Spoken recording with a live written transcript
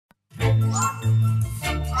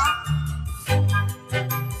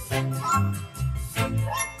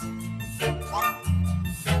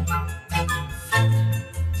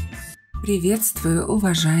Приветствую,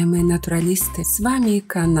 уважаемые натуралисты! С вами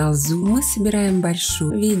канал Мы собираем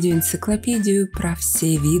большую видео-энциклопедию про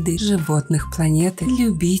все виды животных планеты.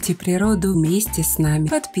 Любите природу вместе с нами.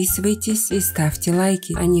 Подписывайтесь и ставьте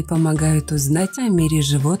лайки. Они помогают узнать о мире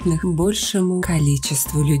животных большему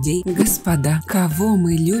количеству людей. Господа, кого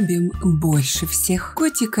мы любим больше всех?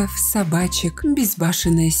 Котиков, собачек,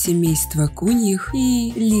 безбашенное семейство куньих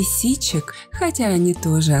и лисичек, хотя они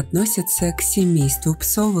тоже относятся к семейству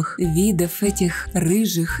псовых. Видов этих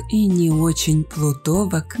рыжих и не очень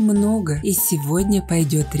плутовок много, и сегодня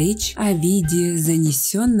пойдет речь о виде,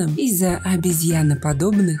 занесенном из-за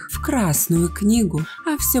обезьяноподобных в Красную книгу.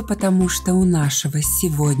 А все потому, что у нашего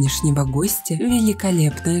сегодняшнего гостя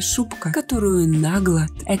великолепная шубка, которую нагло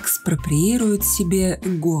экспроприируют себе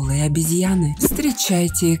голые обезьяны.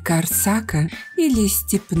 Встречайте корсака или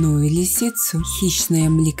степную лисицу,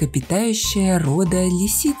 хищное млекопитающее рода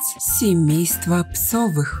лисиц, семейства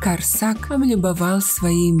псовых. Корсак облюбовал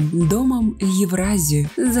своим домом Евразию,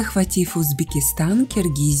 захватив Узбекистан,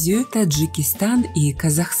 Киргизию, Таджикистан и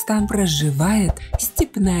Казахстан. Проживает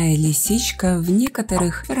степная лисичка в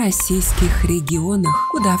некоторых российских регионах,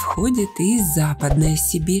 куда входит и Западная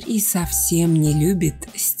Сибирь, и совсем не любит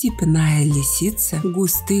степная лисица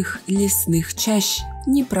густых лесных чащ,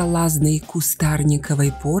 непролазной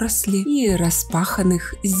кустарниковой поросли и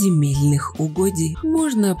распаханных земельных угодий.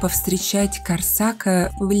 Можно повстречать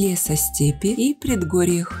корсака в лесостепи и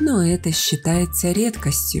предгорьях, но это считается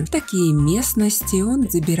редкостью. В такие местности он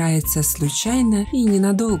забирается случайно и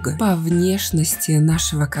ненадолго. По внешности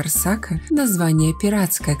нашего корсака, название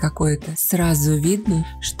пиратское какое-то, сразу видно,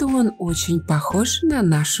 что он очень похож на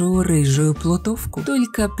нашу рыжую плутовку,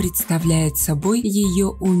 только представляет собой ее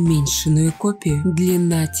уменьшенную копию. Длина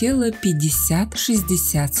тела 50-60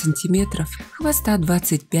 см, хвоста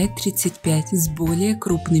 25-35 с более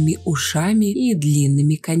крупными ушами и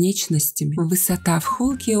длинными конечностями. Высота в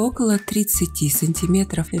холке около 30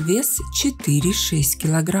 см, вес 4-6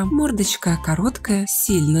 кг. Мордочка короткая,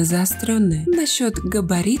 сильно заостренная. Насчет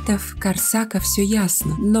габаритов корсака все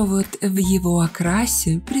ясно, но вот в его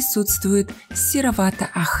окрасе присутствуют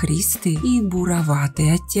серовато-охристые и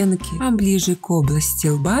буроватые оттенки, а ближе к области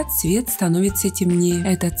лба цвет становится темнее.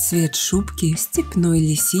 Этот цвет шубки степной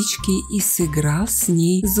лисички и сыграл с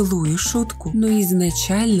ней злую шутку. Но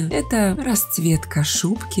изначально эта расцветка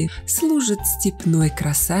шубки служит степной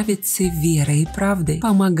красавице верой и правдой,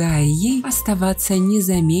 помогая ей оставаться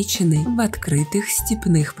незамеченной в открытых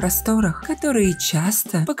степных просторах, которые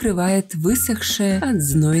часто покрывает высохшая от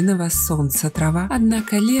знойного солнца трава.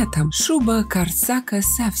 Однако летом шуба корсака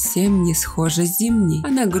совсем не схожа с зимней.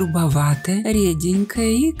 Она грубоватая,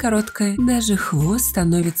 реденькая и короткая. Даже хвост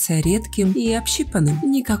становится редким и общипанным.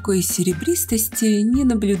 Никакой серебристости не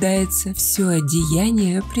наблюдается. Все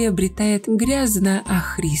одеяние приобретает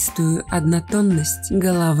грязно-охристую однотонность.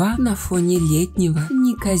 Голова на фоне летнего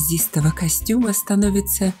неказистого костюма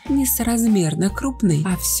становится несоразмерно крупной,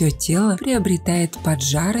 а все тело приобретает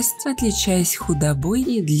поджарость, отличаясь худобой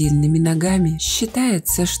и длинными ногами.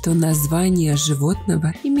 Считается, что название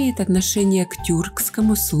животного имеет отношение к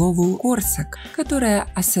тюркскому слову корсак, которое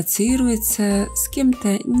ассоциируется с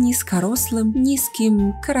кем-то низкорослым,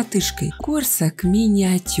 низким коротышкой. Корсак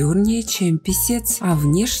миниатюрнее, чем писец, а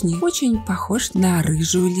внешне очень похож на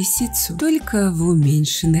рыжую лисицу, только в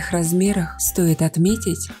уменьшенных размерах. Стоит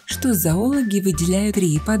отметить, что зоологи выделяют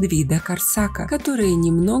 3 подвида корсака, которые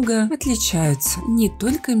немного отличаются не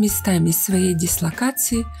только местами своей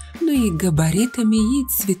дислокации, но и габаритами и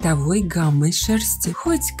цветовой гаммой шерсти.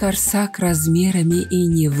 Хоть корсак размерами и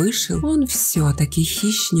не вышел, он все-таки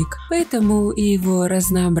хищник, поэтому и его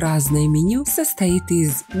разнообразное меню состоит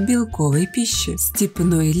из белковой пищи.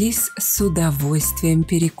 Степной лис с удовольствием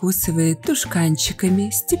перекусывает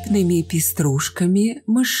тушканчиками, степными пеструшками,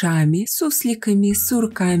 мышами, сусликами,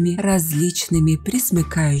 сурками, различными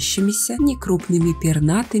пресмыкающимися, некрупными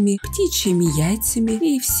пернатыми, птичьими яйцами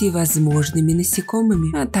и всевозможными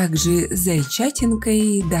насекомыми, а также зайчатинкой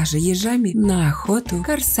и даже ежами. На охоту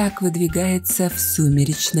корсак выдвигается в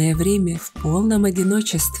сумеречное время в полном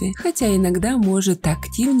одиночестве, хотя иногда может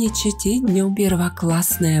активничать и днем.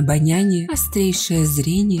 Первоклассное обоняние, острейшее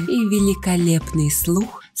зрение и великолепный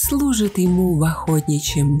слух служат ему в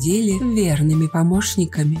охотничьем деле верными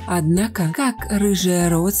помощниками. Однако, как рыжая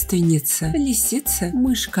родственница лисица,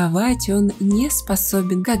 мышковать он не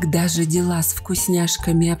способен. Когда же дела с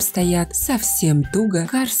вкусняшками обстоят совсем туго,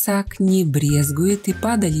 корсак не брезгует и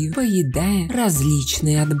падалью, поедая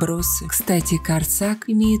различные отбросы. Кстати, корсак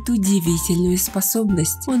имеет удивительную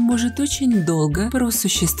способность. Он может очень долго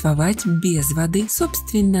просуществовать без воды.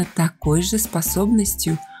 Собственно, такой же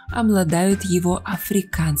способностью обладают его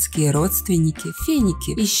африканские родственники –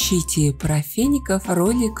 феники. Ищите про феников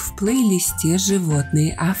ролик в плейлисте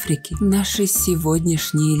 «Животные Африки». Наши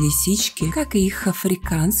сегодняшние лисички, как и их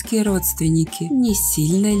африканские родственники, не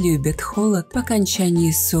сильно любят холод. По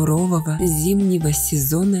окончании сурового зимнего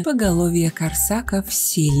сезона поголовье корсаков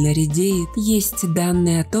сильно редеет. Есть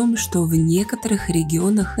данные о том, что в некоторых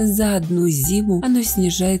регионах за одну зиму оно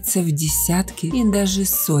снижается в десятки и даже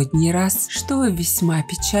сотни раз, что весьма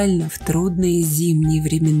печально. В трудные зимние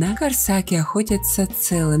времена корсаки охотятся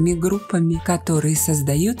целыми группами, которые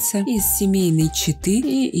создаются из семейной четы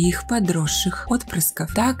и их подросших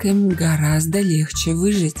отпрысков. Так им гораздо легче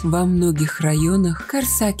выжить. Во многих районах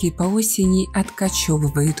корсаки по осени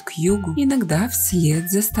откачевывают к югу, иногда вслед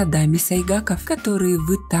за стадами сайгаков, которые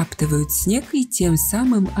вытаптывают снег и тем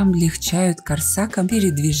самым облегчают корсакам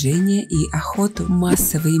передвижение и охоту.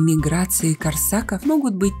 Массовые миграции корсаков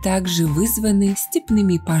могут быть также вызваны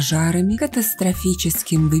степными пожарами,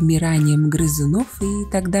 катастрофическим вымиранием грызунов и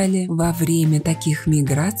так далее. Во время таких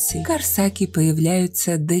миграций корсаки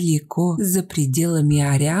появляются далеко за пределами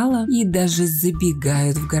ареала и даже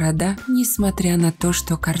забегают в города. Несмотря на то,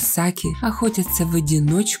 что корсаки охотятся в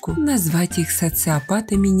одиночку, назвать их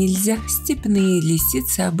социопатами нельзя. Степные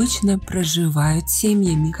лисицы обычно проживают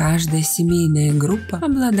семьями. Каждая семейная группа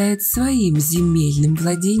обладает своим земельным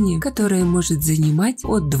владением, которое может занимать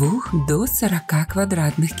от 2 до 40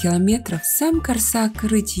 квадратных километров. Сам корсак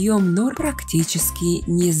рытьем нор практически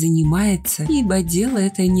не занимается, ибо дело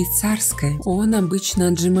это не царское. Он обычно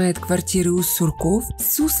отжимает квартиры у сурков,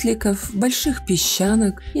 сусликов, больших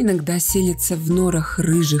песчанок, иногда селится в норах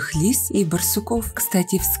рыжих лис и барсуков.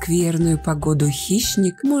 Кстати, в скверную погоду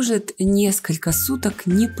хищник может несколько суток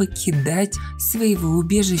не покидать своего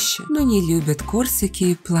убежища, но не любят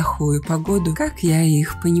корсаки плохую погоду, как я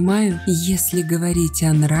их понимаю. Если говорить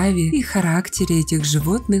о нраве и характере этих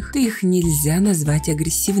животных, то их нельзя назвать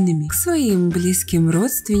агрессивными. К своим близким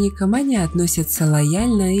родственникам они относятся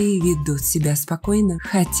лояльно и ведут себя спокойно.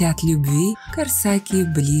 Хотят любви, корсаки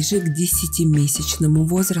ближе к 10-месячному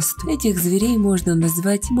возрасту. Этих зверей можно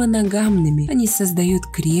назвать моногамными. Они создают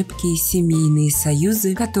крепкие семейные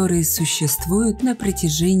союзы, которые существуют на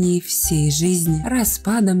протяжении всей жизни.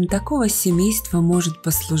 Распадом такого семейства может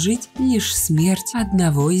послужить лишь смерть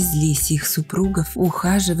одного из лисьих супругов.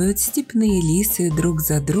 Ухаживают степные лисы друг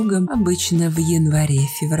за другом обычно в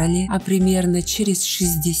январе-феврале, а примерно через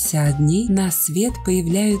 60 дней на свет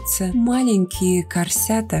появляются маленькие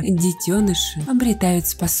корсята. Детеныши обретают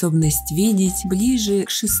способность видеть ближе к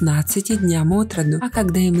 16 дням от роду, а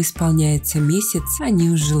когда им исполняется месяц, они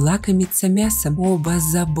уже лакомятся мясом. Оба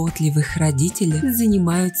заботливых родителя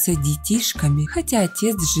занимаются детишками, хотя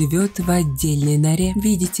отец живет в отдельной норе.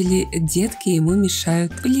 Видите ли, детки ему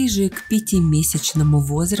мешают. Ближе к 5-месячному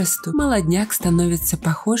возрасту молодняк становится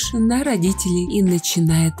похож на родителей и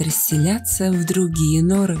начинает расселяться в другие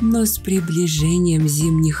норы. Но с приближением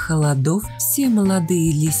зимних холодов все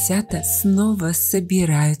молодые лисята снова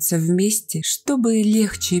собираются вместе, чтобы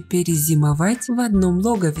легче перезимовать в одном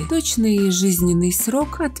логове. Точный жизненный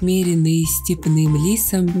срок, отмеренный степным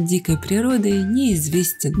лисам дикой природы,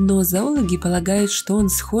 неизвестен, но зоологи полагают, что он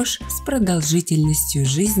схож с продолжительностью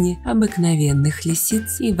жизни обыкновенных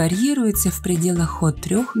лисиц и варьируется в пределах от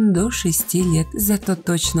 3 до 6 лет. Зато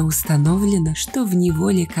точно установлено, что в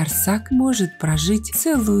неволе корсак может прожить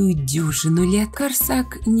целую дюжину лет.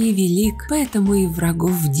 Корсак невелик, поэтому и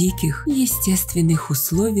врагов в диких, естественных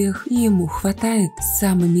условиях ему хватает.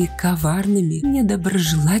 Самыми коварными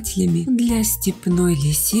недоброжелателями для степной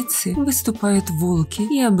лисицы выступают волки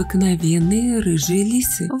и обыкновенные рыжие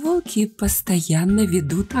лисы. Волки постоянно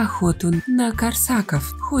ведут охоту на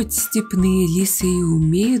корсаков. Хоть степные лисы и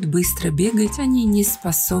умеют быстро бегать, они не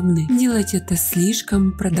способны делать это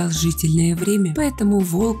слишком продолжительное время, поэтому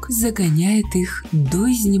волк загоняет их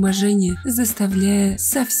до изнеможения, заставляя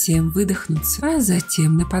совсем выдохнуться, а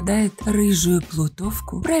затем нападает. Рыжую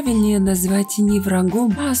плутовку правильнее назвать не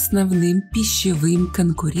врагом, а основным пищевым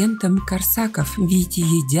конкурентом корсаков, ведь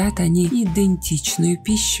едят они идентичную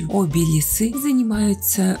пищу. Обе лисы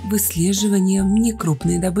занимаются выслеживанием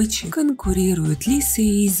некрупной добычи, конкурируют лисы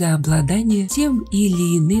из-за обладания тем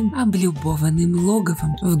или иным облюбованным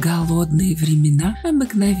логовом. В голодные времена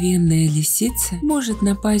обыкновенная лисица может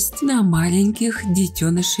напасть на маленьких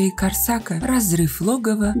детенышей корсака, разрыв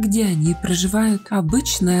логова, где они проживают.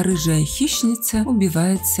 Обычно рыжая хищница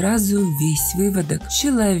убивает сразу весь выводок.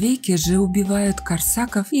 Человеки же убивают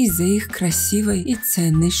корсаков из-за их красивой и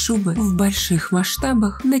ценной шубы. В больших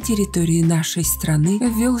масштабах на территории нашей страны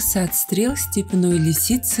велся отстрел степной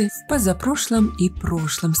лисицы в позапрошлом и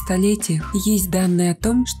прошлом столетиях. Есть данные о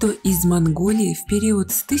том, что из Монголии в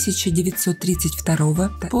период с 1930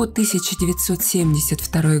 1932 по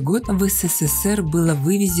 1972 год в СССР было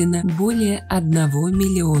вывезено более 1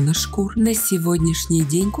 миллиона шкур. На сегодняшний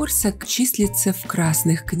день корсак числится в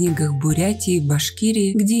красных книгах Бурятии и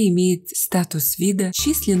Башкирии, где имеет статус вида,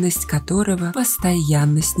 численность которого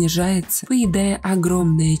постоянно снижается. Поедая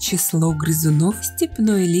огромное число грызунов,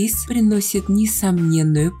 степной лис приносит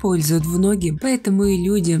несомненную пользу двуногим, поэтому и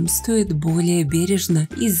людям стоит более бережно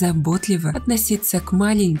и заботливо относиться к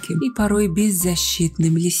маленьким и порой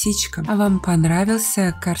беззащитным лисичкам. А вам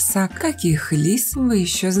понравился корсак? Каких лис вы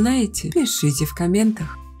еще знаете? Пишите в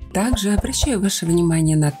комментах. Также обращаю ваше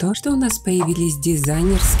внимание на то, что у нас появились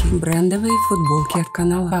дизайнерские брендовые футболки от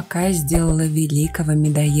канала. Пока я сделала великого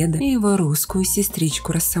медоеда и его русскую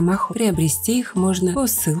сестричку Росомаху. Приобрести их можно по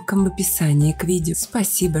ссылкам в описании к видео.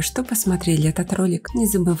 Спасибо, что посмотрели этот ролик. Не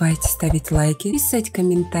забывайте ставить лайки, писать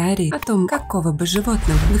комментарии о том, какого бы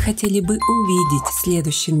животного вы хотели бы увидеть в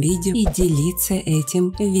следующем видео и делиться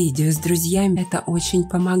этим видео с друзьями. Это очень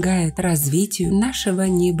помогает развитию нашего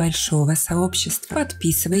небольшого сообщества.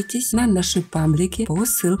 Подписывайтесь на наши паблики по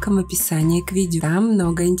ссылкам в описании к видео. Там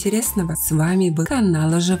много интересного. С вами был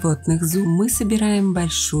канал Животных Зум. Мы собираем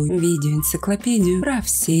большую видеоэнциклопедию про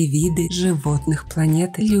все виды животных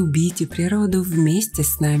планеты. Любите природу вместе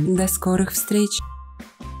с нами. До скорых встреч!